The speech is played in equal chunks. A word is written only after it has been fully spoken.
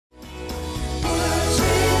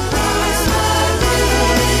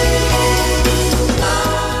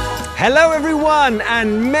Hello everyone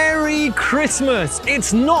and Merry Christmas!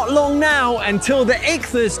 It's not long now until the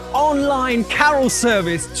Ichthus Online Carol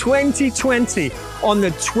Service 2020 on the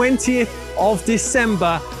 20th of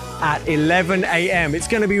December at 11 a.m. It's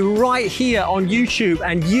going to be right here on YouTube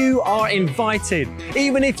and you are invited.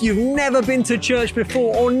 Even if you've never been to church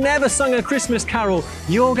before or never sung a Christmas carol,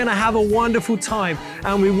 you're going to have a wonderful time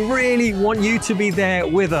and we really want you to be there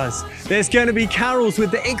with us. There's going to be carols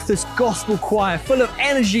with the Ichthus Gospel Choir full of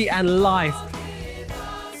energy and life.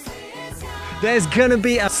 There's going to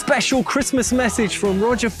be a special Christmas message from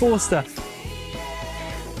Roger Forster.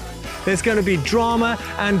 There's going to be drama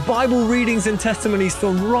and Bible readings and testimonies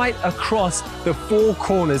from right across the four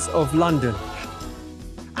corners of London.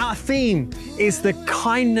 Our theme is the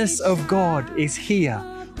kindness of God is here.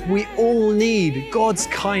 We all need God's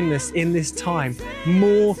kindness in this time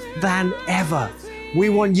more than ever. We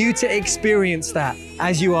want you to experience that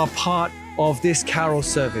as you are part of this carol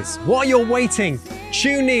service. While you're waiting,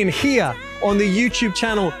 tune in here on the YouTube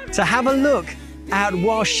channel to have a look at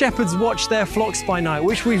While Shepherds Watch Their Flocks by Night,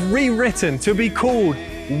 which we've rewritten to be called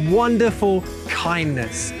Wonderful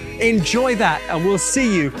Kindness. Enjoy that and we'll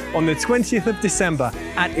see you on the 20th of December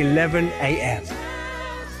at 11 a.m.